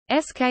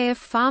Eskayef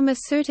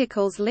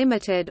Pharmaceuticals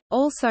Limited,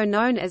 also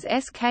known as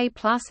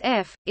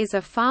SK+F, is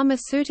a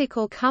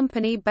pharmaceutical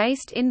company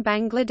based in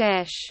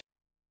Bangladesh.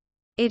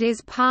 It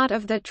is part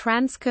of the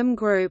Transcom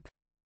Group.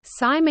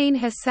 Saimeen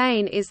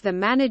Hussain is the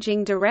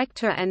managing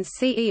director and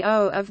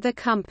CEO of the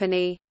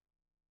company.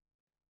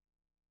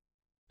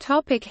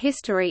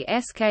 History.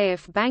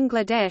 Eskayef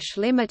Bangladesh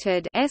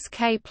Limited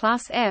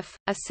 (SK+F),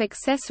 a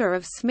successor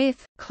of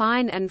Smith,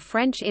 Kline and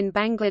French in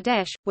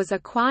Bangladesh, was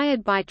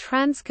acquired by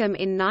Transcom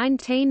in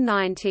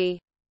 1990.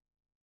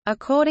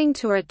 According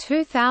to a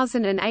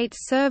 2008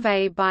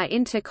 survey by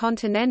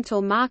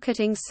Intercontinental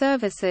Marketing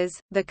Services,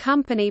 the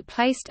company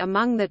placed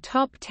among the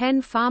top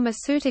 10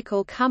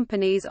 pharmaceutical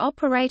companies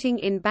operating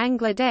in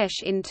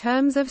Bangladesh in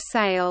terms of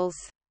sales.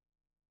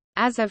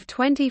 As of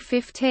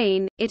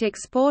 2015, it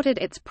exported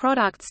its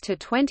products to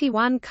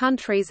 21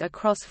 countries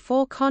across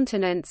 4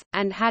 continents,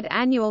 and had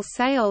annual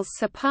sales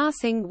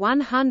surpassing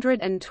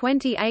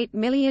 $128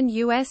 million.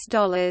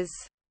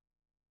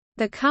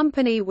 The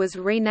company was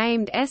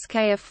renamed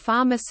Eskayef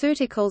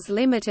Pharmaceuticals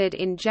Limited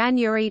in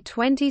January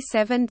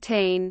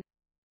 2017.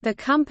 The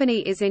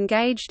company is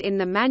engaged in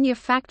the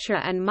manufacture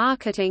and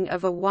marketing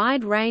of a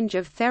wide range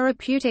of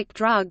therapeutic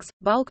drugs,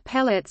 bulk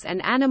pellets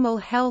and animal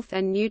health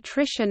and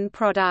nutrition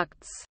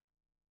products.